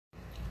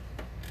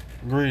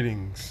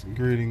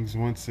Greetings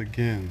once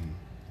again,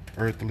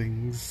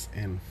 Earthlings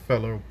and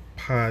fellow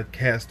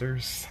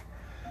podcasters.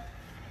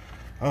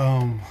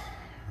 Um,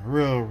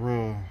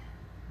 real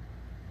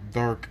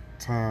dark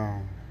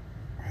time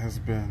has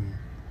been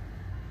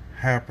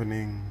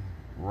happening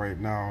right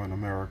now in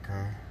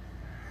America.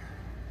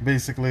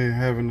 Basically,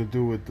 having to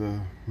do with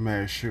the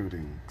mass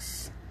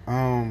shootings.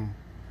 I'm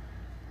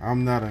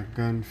not a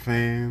gun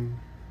fan,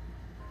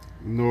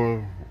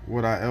 nor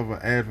would I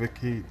ever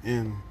advocate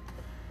in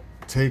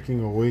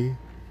taking away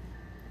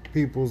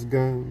people's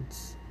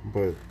guns,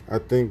 but I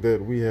think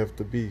that we have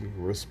to be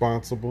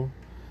responsible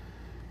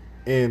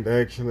and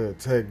actually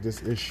attack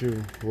this issue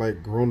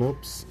like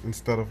grown-ups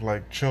instead of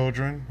like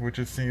children, which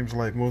it seems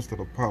like most of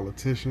the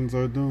politicians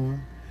are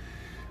doing.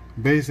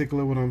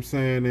 Basically what I'm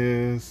saying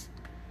is,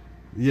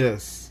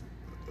 yes,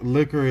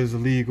 liquor is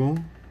legal,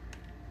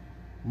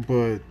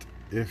 but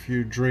if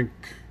you drink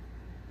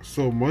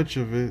so much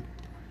of it,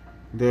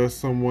 there's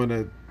someone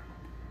at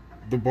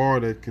the bar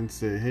that can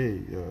say,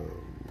 hey,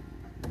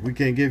 we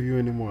can't give you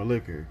any more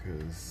liquor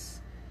because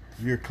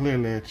you're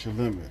clearly at your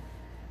limit.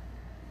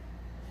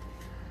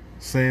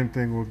 Same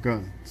thing with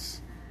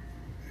guns.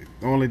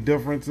 The only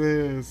difference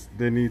is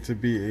there needs to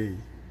be a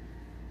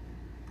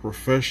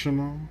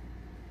professional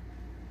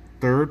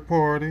third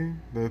party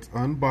that's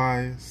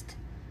unbiased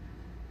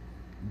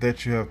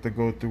that you have to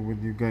go through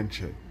when you gun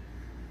check.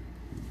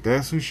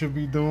 That's who should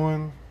be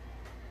doing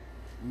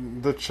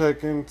the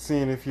checking,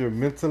 seeing if you're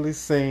mentally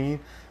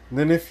sane.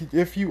 Then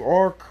if you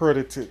are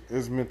credited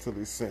as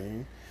mentally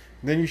sane,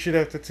 then you should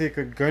have to take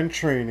a gun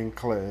training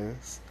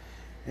class,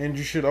 and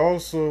you should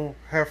also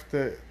have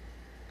to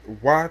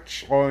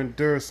watch or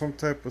endure some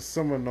type of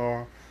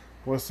seminar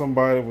where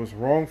somebody was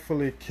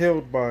wrongfully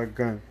killed by a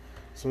gun.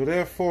 So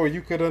therefore,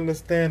 you could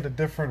understand the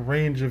different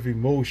range of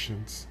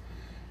emotions,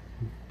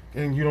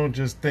 and you don't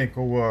just think,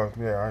 "Oh well,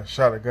 yeah, I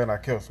shot a gun, I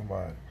killed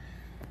somebody."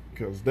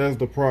 Because that's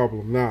the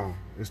problem now.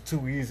 It's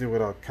too easy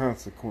without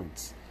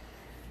consequence.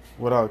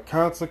 Without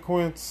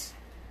consequence,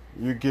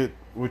 you get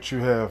what you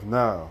have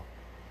now.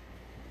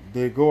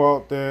 They go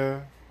out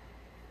there,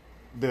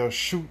 they'll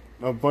shoot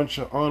a bunch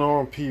of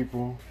unarmed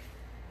people,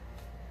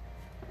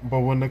 but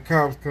when the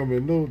cops come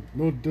in,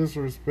 no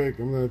disrespect.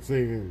 I'm not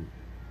saying,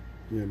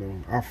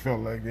 I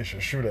felt like they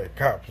should shoot at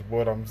cops. But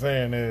what I'm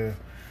saying is,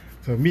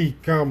 to me,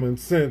 common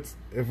sense.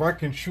 If I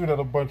can shoot at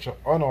a bunch of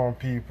unarmed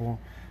people,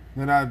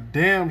 then I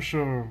damn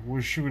sure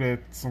will shoot at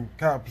some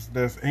cops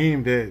that's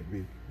aimed at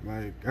me.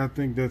 Like, I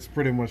think that's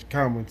pretty much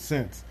common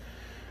sense.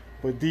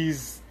 But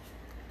these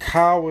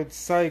coward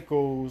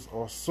psychos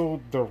are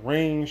so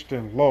deranged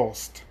and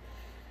lost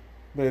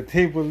that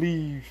they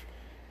believe,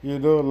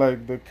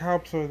 like the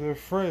cops are their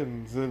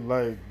friends and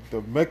like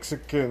the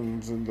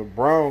Mexicans and the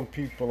brown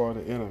people are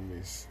the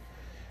enemies.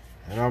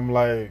 And I'm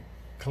like,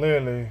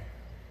 clearly,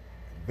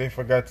 they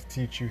forgot to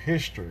teach you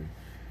history.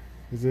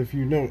 Because if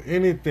you know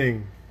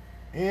anything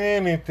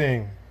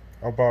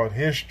about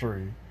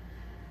history,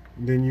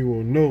 then you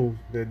will know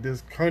that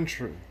this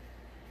country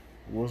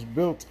was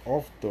built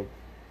off the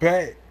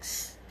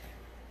backs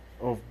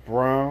of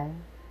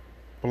brown,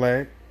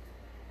 black,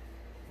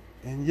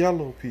 and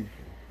yellow people.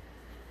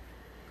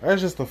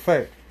 That's just a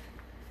fact.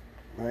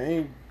 I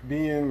ain't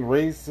being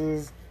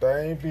racist, I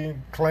ain't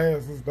being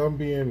classist, I'm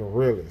being a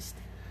realist.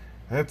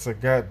 That's a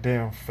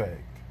goddamn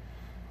fact.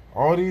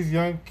 All these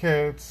young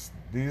cats,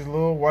 these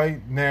little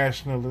white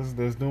nationalists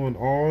that's doing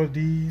all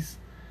these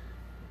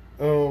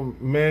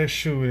mass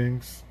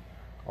shootings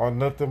are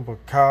nothing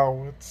but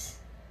cowards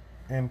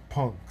and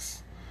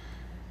punks.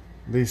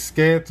 They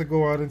scared to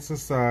go out in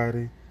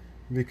society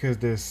because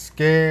they're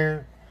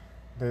scared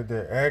that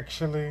they're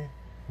actually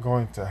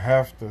going to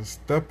have to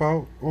step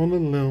out on a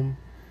limb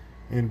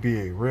and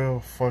be a real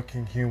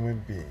fucking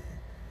human being.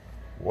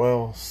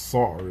 Well,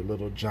 sorry,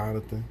 little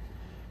Jonathan.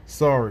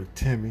 Sorry,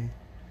 Timmy.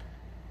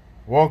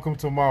 Welcome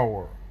to my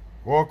world.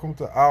 Welcome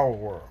to our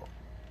world.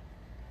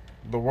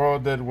 The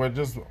world that where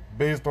just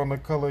based on the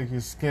color of your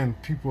skin,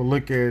 people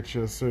look at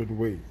you a certain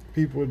way.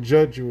 People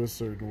judge you a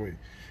certain way.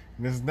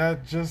 And it's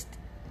not just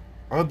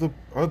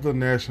other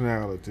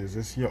nationalities,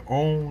 it's your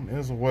own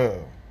as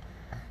well.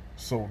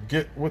 So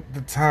get with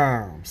the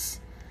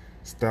times.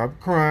 Stop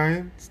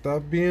crying.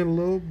 Stop being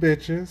little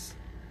bitches.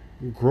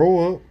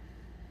 Grow up.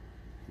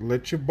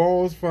 Let your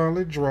balls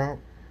finally drop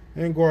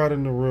and go out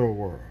in the real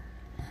world.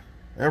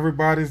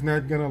 Everybody's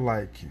not gonna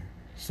like you.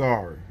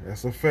 Sorry,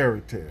 that's a fairy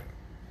tale.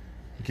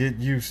 Get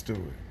used to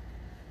it.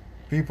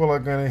 People are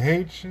gonna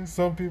hate you.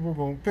 Some people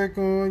gonna pick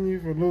on you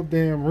for no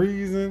damn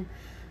reason.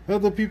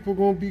 Other people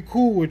gonna be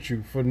cool with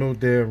you for no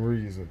damn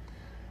reason.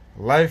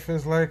 Life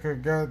is like a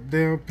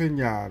goddamn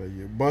pinata.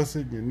 You bust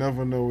it, you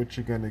never know what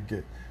you're gonna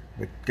get.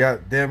 But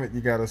god damn it,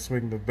 you gotta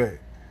swing the bat.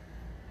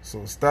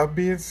 So stop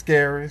being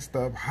scary.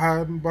 Stop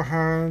hiding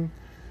behind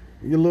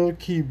your little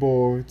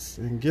keyboards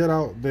and get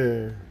out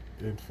there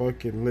and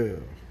fucking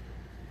live.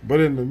 But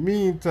in the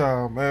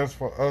meantime, as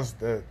for us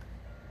that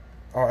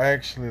are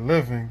actually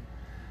living,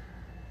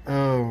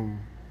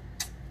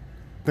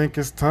 think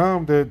it's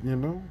time that,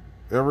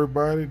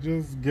 everybody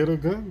just get a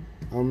gun.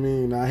 I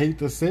mean, I hate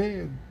to say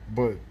it,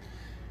 but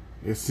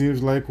It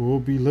seems like we'll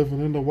be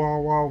living in the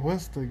Wild Wild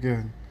West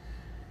again.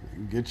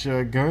 Get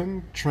your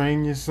gun,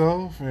 train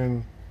yourself,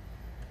 and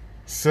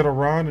sit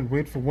around and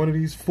wait for one of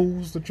these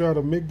fools to try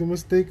to make the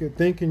mistake of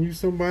thinking you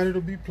somebody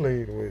to be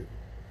played with.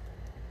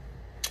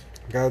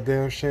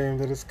 Goddamn shame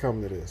that it's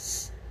come to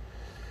this.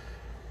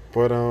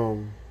 But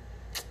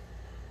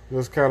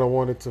just kind of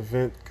wanted to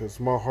vent because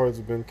my heart's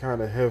been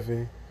kind of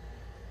heavy.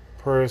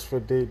 Prayers for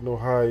Dayton,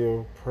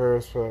 Ohio.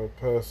 Prayers for El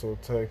Paso,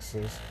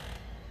 Texas.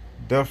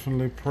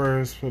 Definitely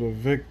prayers for the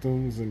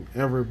victims and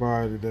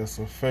everybody that's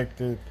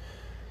affected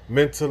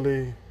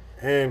mentally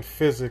and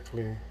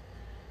physically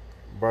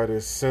by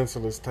this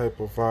senseless type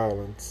of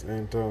violence.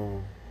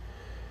 And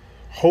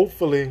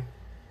hopefully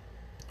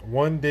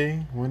one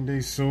day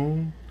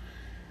soon,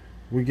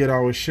 we get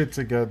our shit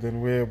together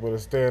and we're able to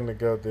stand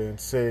together and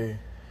say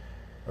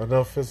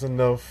enough is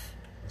enough.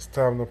 It's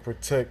time to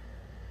protect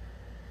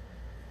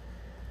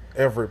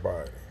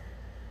everybody.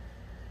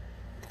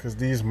 Because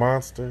these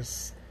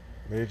monsters,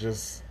 they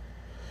just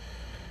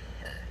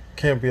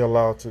can't be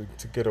allowed to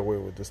get away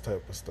with this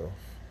type of stuff.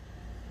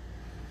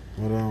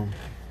 But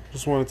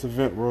just wanted to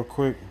vent real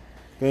quick.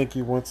 Thank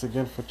you once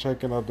again for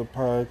checking out the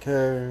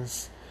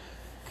podcast.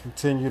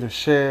 Continue to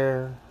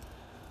share.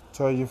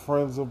 Tell your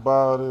friends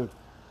about it.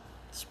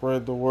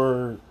 Spread the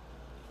word.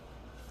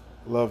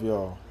 Love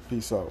y'all.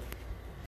 Peace out.